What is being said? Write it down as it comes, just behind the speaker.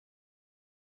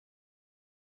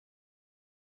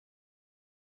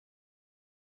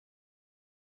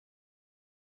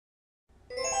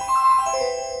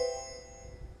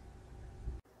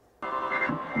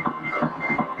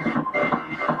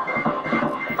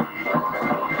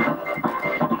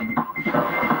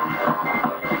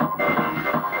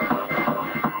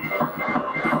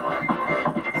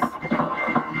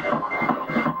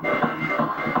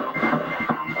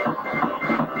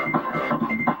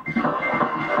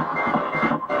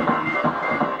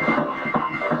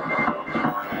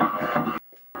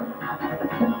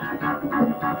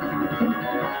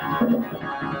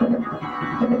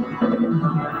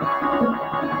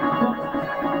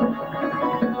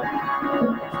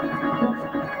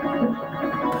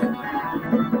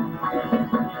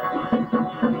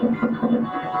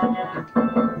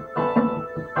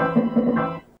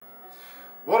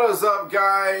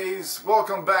guys?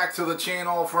 Welcome back to the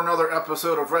channel for another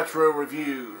episode of Retro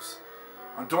Reviews.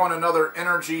 I'm doing another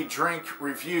energy drink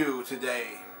review today.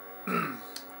 The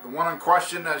one in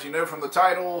question, as you know from the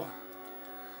title,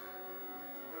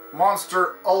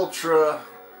 Monster Ultra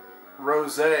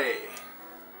Rosé.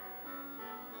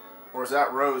 Or is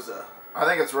that Rosa? I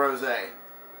think it's Rosé.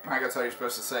 I think that's how you're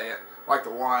supposed to say it. Like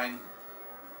the wine.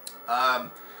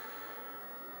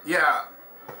 Yeah.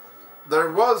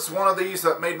 There was one of these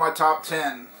that made my top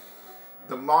 10.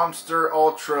 The Monster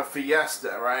Ultra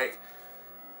Fiesta, right?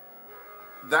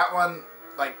 That one,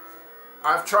 like,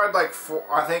 I've tried like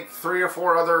I think 3 or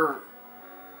 4 other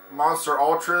Monster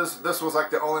Ultras. This was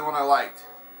like the only one I liked.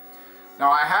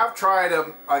 Now I have tried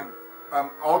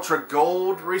Ultra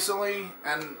Gold recently,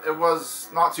 and it was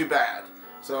not too bad.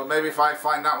 So maybe if I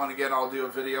find that one again, I'll do a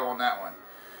video on that one.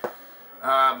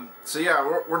 So yeah,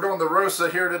 we're doing the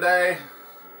Rosa here today.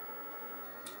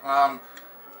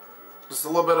 Just a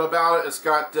little bit about it. It's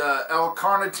got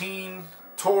L-carnitine,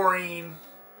 taurine,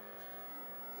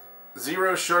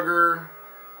 0 sugar,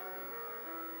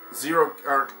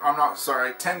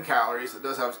 10 calories. It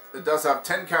does have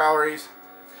 10 calories,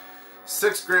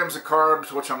 6 grams of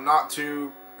carbs, which I'm not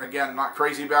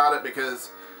crazy about it, because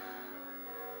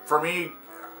for me,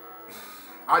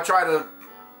 I try to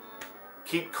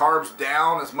keep carbs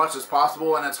down as much as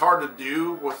possible, and it's hard to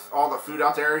do with all the food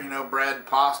out there, you know, bread,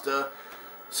 pasta,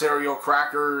 cereal,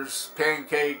 crackers,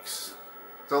 pancakes,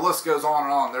 the list goes on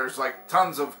and on. There's like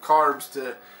tons of carbs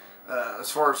to as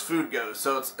far as food goes,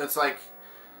 so it's like,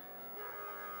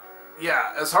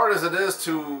 yeah, as hard as it is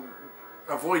to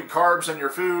avoid carbs in your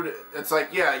food, it's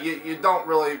like, yeah, you don't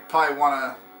really probably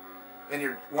want it in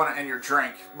your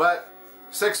drink, but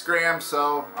 6 grams,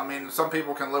 so I mean, some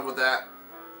people can live with that.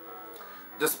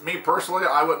 Just me personally,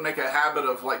 I wouldn't make a habit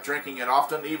of like drinking it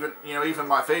often. Even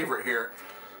my favorite here,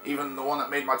 even the one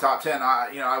that made my top 10,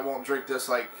 I won't drink this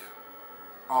like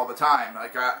all the time.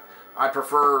 Like I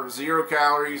prefer 0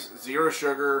 calories, 0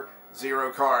 sugar,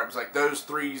 0 carbs, like those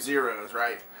 3 zeros,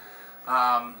 right?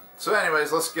 So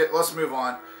anyways, let's move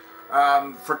on.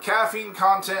 For caffeine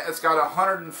content, it's got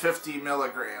 150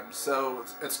 milligrams, so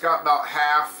it's got about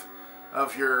half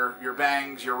of your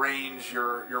Bangs, your Range,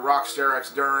 your Rockstar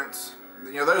Endurance.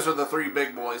 You know, those are the 3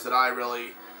 big boys that I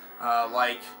really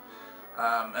like,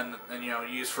 and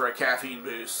use for a caffeine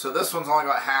boost. So this one's only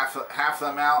got half the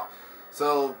amount.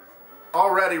 So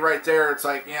already right there, it's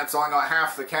like, yeah, it's only got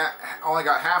half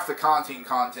the caffeine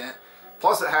content.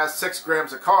 Plus it has 6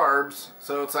 grams of carbs.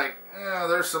 So it's like,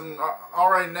 there's some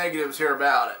already negatives here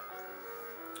about it.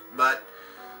 But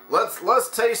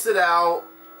let's taste it out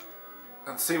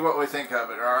and see what we think of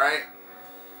it. All right.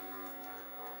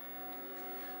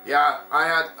 Yeah, I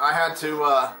had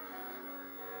to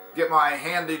get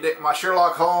my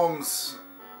Sherlock Holmes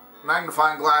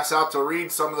magnifying glass out to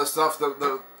read some of the stuff.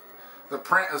 The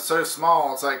print is so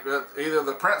small. It's like either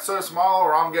the print's so small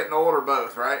or I'm getting old, or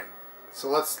both, right? So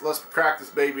let's crack this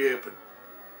baby open.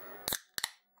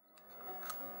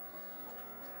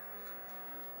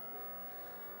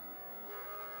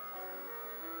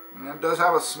 And it does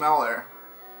have a smell there.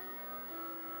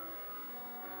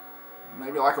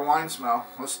 Maybe like a wine smell.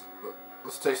 Let's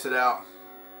taste it out.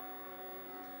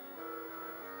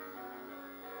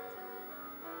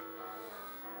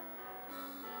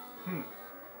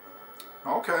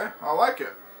 Okay, I like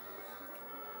it.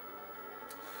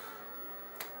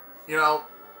 You know,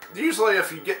 usually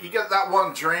if you get that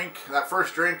one drink, that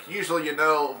first drink, usually you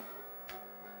know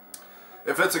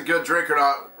if it's a good drink or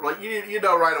not. Like you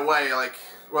know right away, like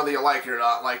whether you like it or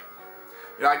not. Like,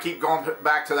 you know, I keep going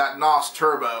back to that NOS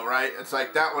Turbo, right? It's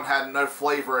like that one had no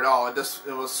flavor at all. It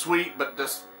was sweet, but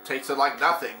just tasted like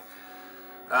nothing.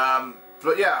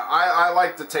 But yeah, I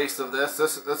like the taste of this.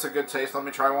 That's a good taste. Let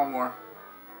me try one more.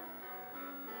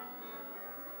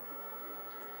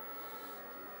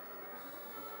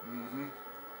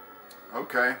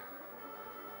 Okay.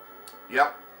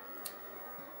 Yep.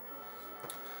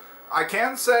 I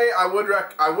can say I would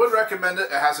recommend it.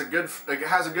 It has a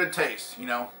good taste. You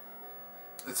know.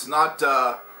 It's not,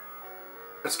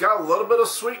 it's got a little bit of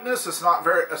sweetness. It's got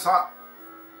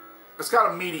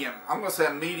a medium, I'm going to say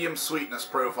a medium sweetness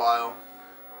profile.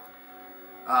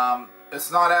 It's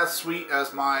not as sweet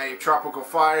as my Tropical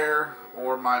Fire,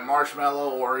 or my Marshmallow,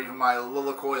 or even my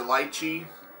Lilikoi Lychee,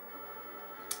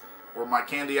 or my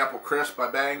Candy Apple Crisp by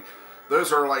Bang.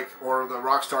 Those are like, or the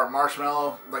Rockstar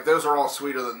Marshmallow, like those are all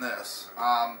sweeter than this.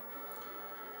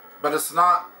 But it's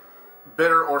not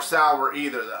bitter or sour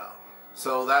either, though.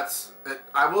 So that's it.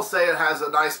 I will say it has a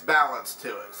nice balance to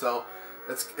it. So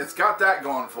it's got that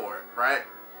going for it, right?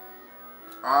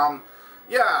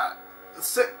 Yeah,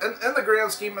 in the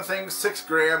grand scheme of things, 6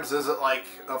 grams isn't like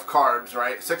of carbs,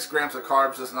 right? 6 grams of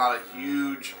carbs is not a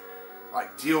huge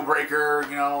like deal breaker,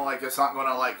 you know, like it's not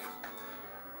gonna like,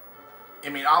 I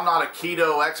mean, I'm not a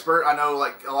keto expert. I know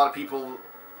like a lot of people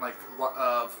like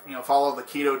you know, follow the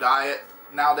keto diet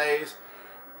nowadays.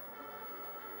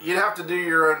 You'd have to do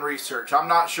your own research. I'm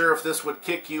not sure if this would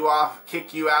kick you out of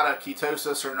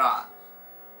ketosis or not.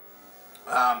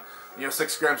 You know,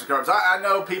 6 grams of carbs. I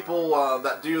know people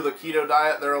that do the keto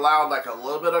diet. They're allowed like a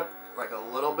little bit of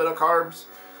carbs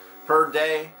per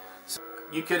day. So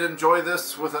you could enjoy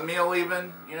this with a meal,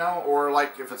 even, you know, or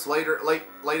like if it's late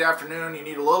afternoon, you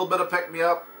need a little bit of pick me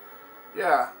up.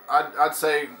 Yeah, I'd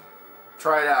say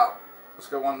try it out. Let's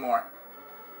go one more.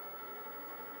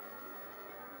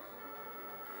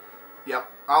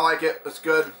 Yep, I like it. It's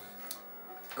good.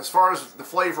 As far as the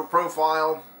flavor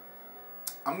profile,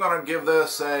 I'm gonna give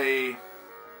this a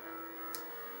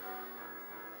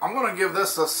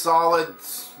solid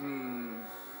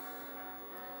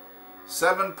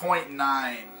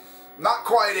 7.9. Not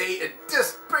quite 8. It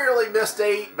just barely missed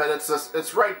 8, but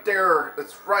it's right there.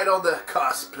 It's right on the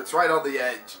cusp. It's right on the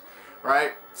edge.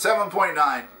 Right?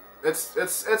 7.9.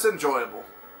 It's enjoyable.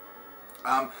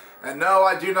 And no,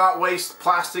 I do not waste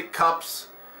plastic cups,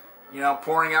 you know,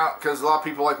 pouring out, because a lot of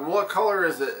people are like, well, what color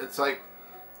is it? It's like,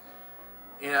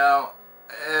 you know,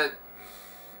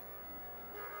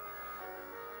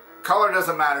 color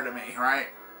doesn't matter to me, right?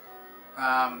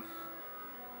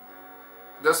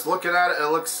 Just looking at it, it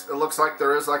looks like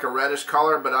there is like a reddish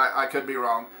color, but I could be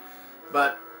wrong.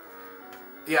 But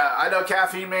yeah, I know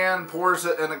Caffeine Man pours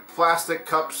it in a plastic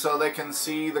cup so they can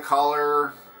see the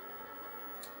color.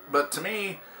 But to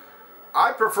me,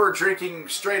 I prefer drinking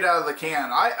straight out of the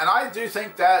can. I do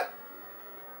think that,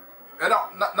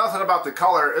 nothing about the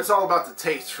color, it's all about the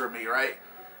taste for me, right?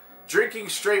 Drinking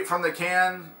straight from the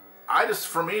can,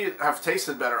 for me, have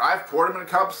tasted better. I've poured them in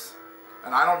cups,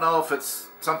 and I don't know if it's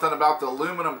something about the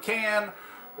aluminum can,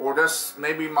 or just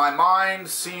maybe my mind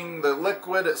seeing the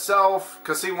liquid itself.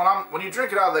 Because see, when you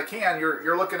drink it out of the can,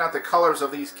 you're looking at the colors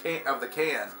of the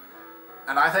can,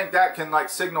 and I think that can like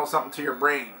signal something to your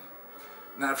brain.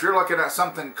 Now, if you're looking at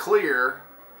something clear,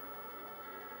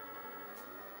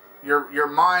 your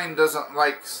mind doesn't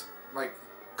like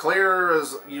clear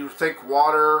as you think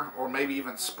water or maybe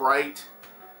even Sprite,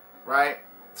 right?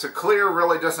 So clear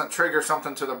really doesn't trigger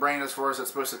something to the brain as far as it's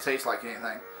supposed to taste like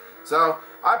anything. So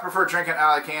I prefer drinking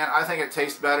out of the can. I think it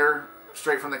tastes better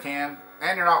straight from the can,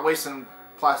 and you're not wasting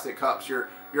plastic cups. You're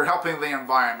helping the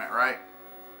environment, right?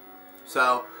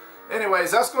 So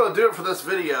anyways, that's going to do it for this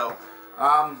video.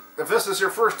 If this is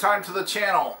your first time to the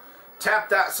channel, tap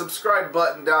that subscribe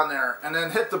button down there, and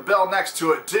then hit the bell next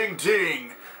to it, ding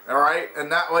ding, alright?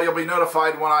 And that way you'll be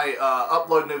notified when I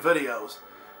upload new videos.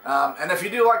 And if you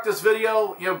do like this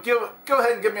video, you know, go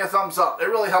ahead and give me a thumbs up. It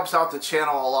really helps out the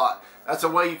channel a lot. That's a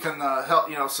way you can help,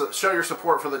 you know, show your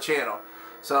support for the channel.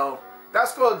 So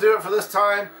that's going to do it for this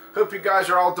time. Hope you guys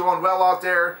are all doing well out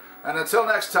there, and until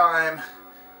next time,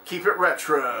 keep it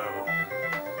retro.